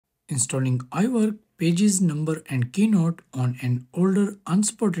Installing iWork, Pages, Number and Keynote on an older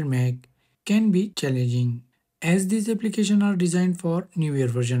unsupported Mac can be challenging as these applications are designed for newer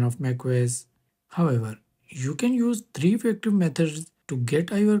version of macOS. However, you can use three effective methods to get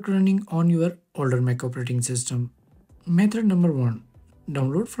iWork running on your older Mac operating system. Method number 1.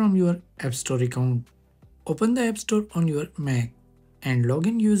 Download from your App Store account. Open the App Store on your Mac and log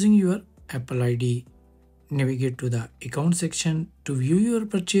in using your Apple ID. Navigate to the account section to view your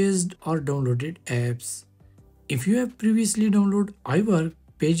purchased or downloaded apps. If you have previously downloaded iWork,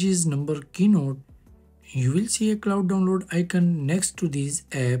 Pages, Number, Keynote, you will see a cloud download icon next to these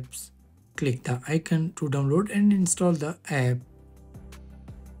apps. Click the icon to download and install the app.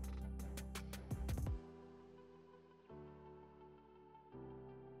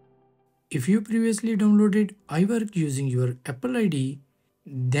 If you previously downloaded iWork using your Apple ID,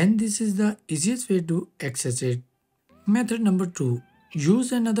 then this is the easiest way to access it. Method number 2.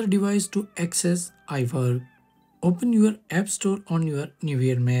 Use another device to access iWork. Open your App Store on your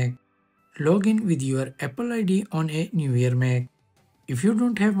newer Mac. Log in with your Apple ID on a newer Mac. If you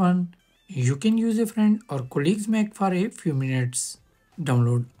don't have one, you can use a friend or colleague's Mac for a few minutes.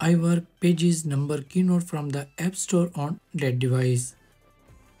 Download iWork, Pages, Number, Keynote from the App Store on that device.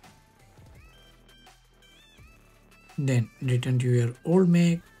 Then return to your old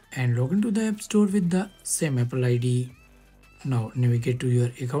Mac and log into the App Store with the same Apple ID. Now navigate to your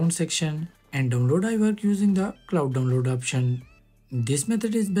account section and download iWork using the cloud download option. This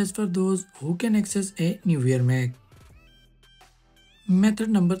method is best for those who can access a newer Mac. Method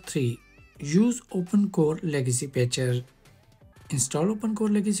number 3. Use OpenCore Legacy Patcher. Install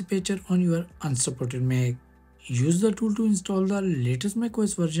OpenCore Legacy Patcher on your unsupported Mac. Use the tool to install the latest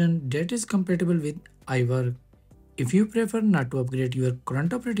macOS version that is compatible with iWork. If you prefer not to upgrade your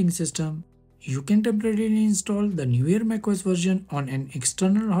current operating system, you can temporarily install the newer macOS version on an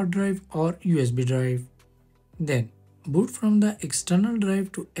external hard drive or USB drive. Then, boot from the external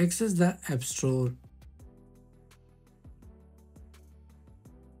drive to access the App Store.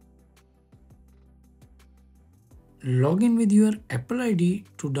 Log in with your Apple ID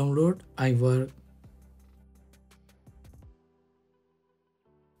to download iWork.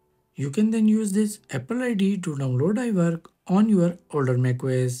 You can then use this Apple ID to download iWork on your older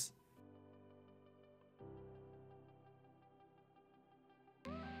macOS.